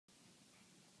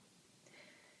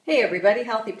Hey everybody,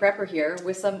 Healthy Prepper here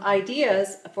with some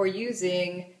ideas for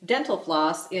using dental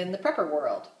floss in the prepper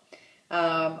world.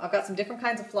 I've got some different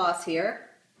kinds of floss here,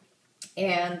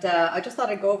 and I just thought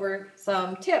I'd go over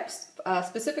some tips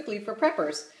specifically for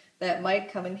preppers that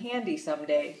might come in handy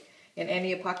someday in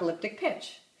any apocalyptic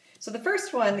pinch. So the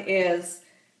first one is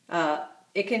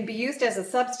it can be used as a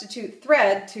substitute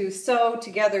thread to sew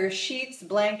together sheets,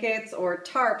 blankets, or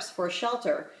tarps for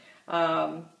shelter.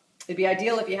 It'd be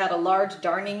ideal if you had a large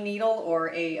darning needle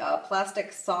or a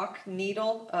plastic sock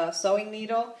needle, sewing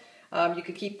needle. You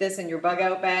could keep this in your bug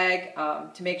out bag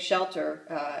to make shelter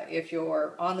if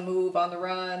you're on the move, on the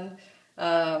run,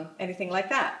 anything like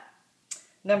that.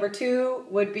 Number two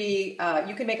would be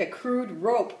you can make a crude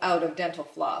rope out of dental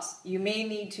floss. You may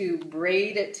need to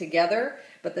braid it together,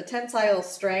 but the tensile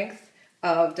strength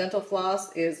of dental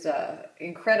floss is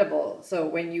incredible. So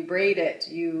when you braid it,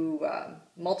 you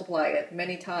multiply it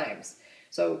many times.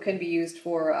 So it can be used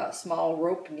for small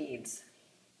rope needs.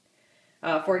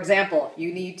 For example,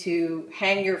 you need to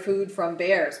hang your food from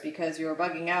bears because you're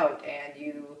bugging out and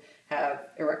you have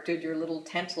erected your little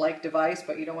tent-like device,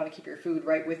 but you don't want to keep your food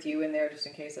right with you in there just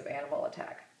in case of animal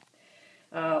attack.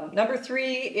 Number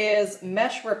three is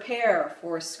mesh repair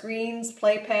for screens,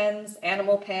 playpens,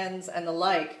 animal pens, and the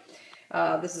like.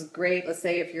 This is great. Let's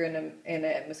say if you're in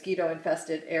a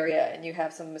mosquito-infested area and you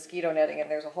have some mosquito netting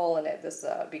and there's a hole in it, this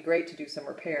would be great to do some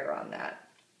repair on that.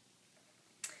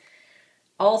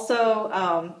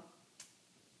 Also,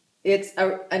 it's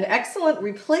an excellent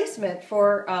replacement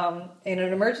for, in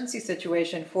an emergency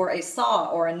situation, for a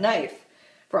saw or a knife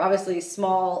for obviously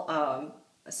small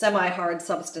semi-hard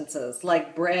substances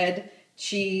like bread,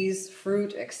 cheese,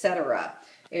 fruit, etc.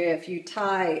 If you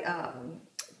tie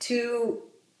two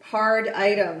hard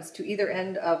items to either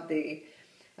end of the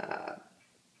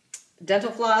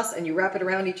dental floss and you wrap it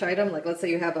around each item, like let's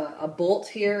say you have a bolt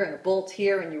here and a bolt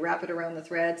here and you wrap it around the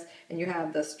threads and you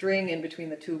have the string in between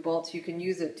the two bolts, you can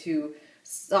use it to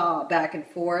saw back and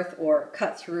forth or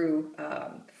cut through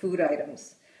food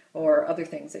items or other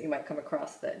things that you might come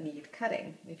across that need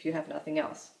cutting if you have nothing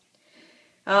else.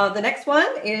 The next one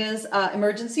is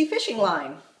emergency fishing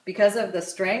line. Because of the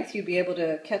strength, you'd be able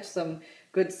to catch some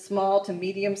good small to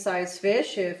medium-sized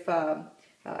fish. If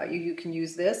you can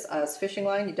use this as fishing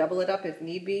line, you double it up if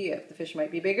need be, if the fish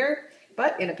might be bigger.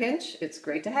 But in a pinch, it's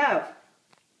great to have.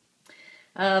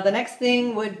 The next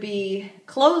thing would be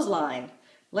clothesline.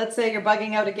 Let's say you're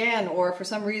bugging out again, or for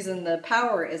some reason the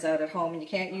power is out at home and you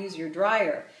can't use your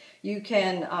dryer. You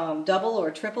can double or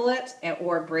triple it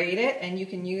or braid it, and you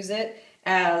can use it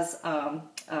as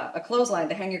a clothesline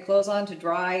to hang your clothes on to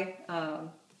dry,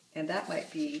 and that might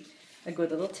be a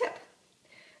good little tip.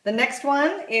 The next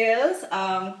one is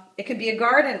it could be a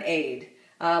garden aid.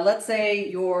 Let's say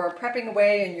you're prepping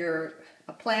away and you're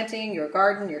planting your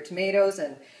garden, your tomatoes,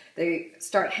 and they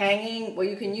start hanging. Well,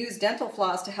 you can use dental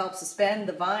floss to help suspend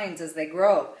the vines as they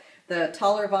grow. The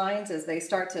taller vines, as they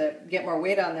start to get more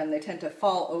weight on them, they tend to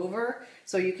fall over.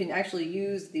 So you can actually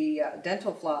use the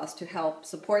dental floss to help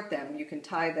support them. You can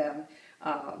tie them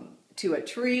to a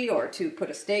tree or to put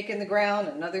a stake in the ground,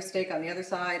 another stake on the other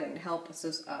side, and help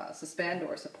suspend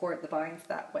or support the vines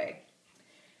that way.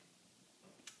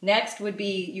 Next would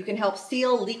be you can help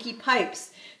seal leaky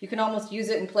pipes. You can almost use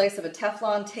it in place of a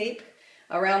Teflon tape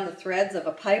around the threads of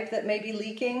a pipe that may be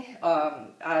leaking.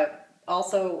 I've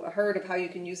also heard of how you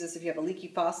can use this if you have a leaky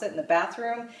faucet in the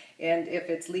bathroom, and if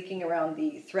it's leaking around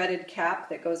the threaded cap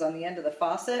that goes on the end of the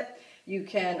faucet, you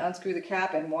can unscrew the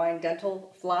cap and wind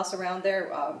dental floss around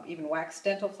there. Even wax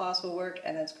dental floss will work,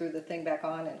 and then screw the thing back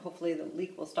on, and hopefully the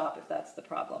leak will stop if that's the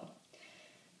problem.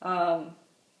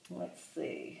 Let's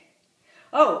see.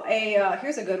 Oh,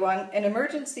 here's a good one. An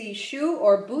emergency shoe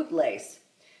or boot lace.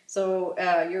 So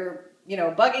you're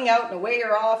bugging out and away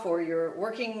you're off, or you're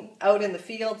working out in the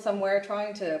field somewhere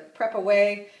trying to prep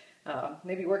away,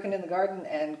 maybe working in the garden,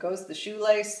 and goes the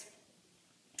shoelace.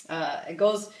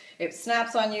 It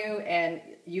snaps on you, and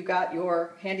you got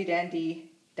your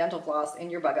handy-dandy dental floss in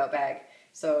your bug-out bag.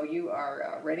 So you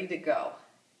are ready to go.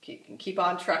 Keep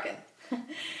on trucking.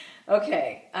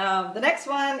 Okay, the next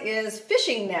one is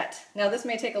fishing net. Now this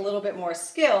may take a little bit more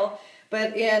skill,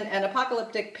 but in an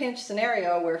apocalyptic pinch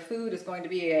scenario where food is going to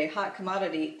be a hot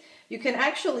commodity, you can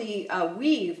actually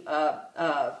weave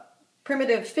a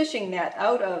primitive fishing net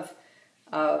out of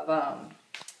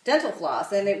dental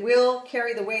floss, and it will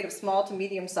carry the weight of small to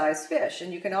medium-sized fish.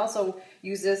 And you can also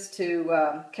use this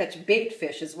to catch bait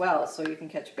fish as well, so you can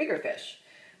catch bigger fish.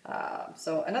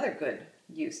 So another good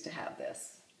use to have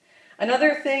this.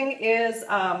 Another thing is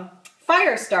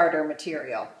fire starter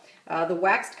material. The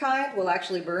waxed kind will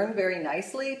actually burn very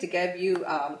nicely to give you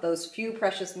those few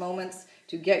precious moments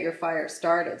to get your fire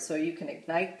started. So you can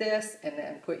ignite this and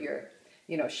then put your,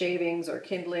 shavings or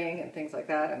kindling and things like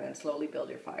that, and then slowly build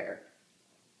your fire.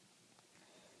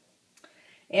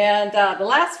 And the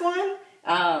last one,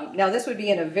 now this would be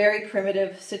in a very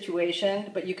primitive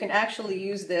situation, but you can actually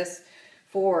use this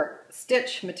for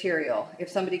stitch material. If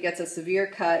somebody gets a severe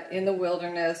cut in the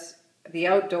wilderness, the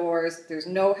outdoors, there's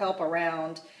no help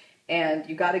around, and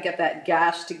you got to get that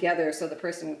gash together so the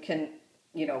person can,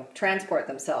 transport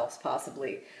themselves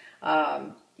possibly.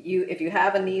 If you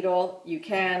have a needle, you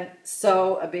can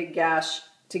sew a big gash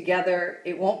together.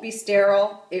 It won't be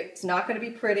sterile. It's not going to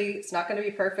be pretty. It's not going to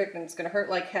be perfect, and it's going to hurt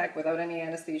like heck without any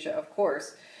anesthesia, of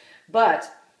course. But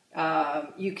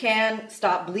you can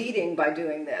stop bleeding by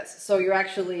doing this. So you're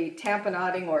actually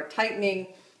tamponading or tightening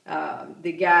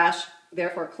the gash,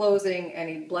 therefore closing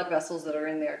any blood vessels that are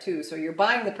in there too. So you're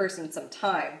buying the person some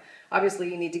time.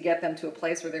 Obviously, you need to get them to a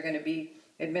place where they're going to be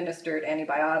administered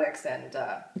antibiotics and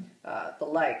the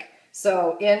like.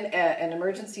 So in an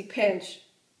emergency pinch,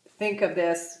 think of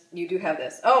this. You do have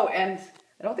this. Oh, and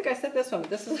I don't think I said this one,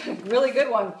 but this is a really good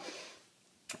one.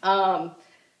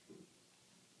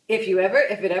 If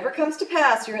it ever comes to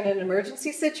pass, you're in an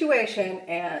emergency situation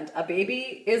and a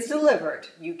baby is delivered,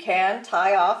 you can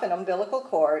tie off an umbilical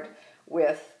cord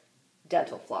with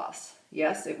dental floss.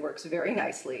 Yes, it works very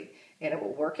nicely, and it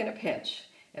will work in a pinch.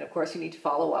 And of course, you need to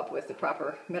follow up with the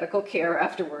proper medical care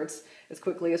afterwards as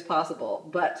quickly as possible.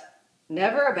 But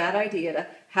never a bad idea to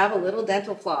have a little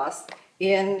dental floss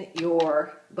in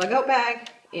your bug-out bag,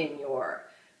 in your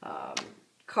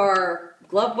car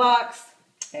glove box,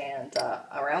 and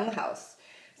around the house.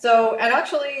 So, and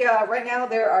actually, right now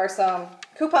there are some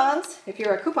coupons, if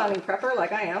you're a couponing prepper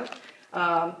like I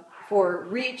am, for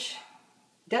Reach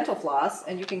dental floss,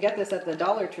 and you can get this at the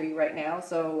Dollar Tree right now.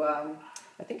 So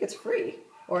I think it's free.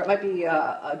 Or it might be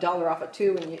 $1 off of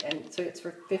 2, and so it's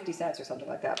for 50 cents or something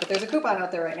like that. But there's a coupon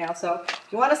out there right now, so if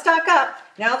you want to stock up,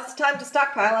 now's the time to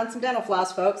stockpile on some dental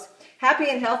floss, folks. Happy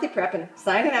and healthy prepping.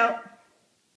 Signing out.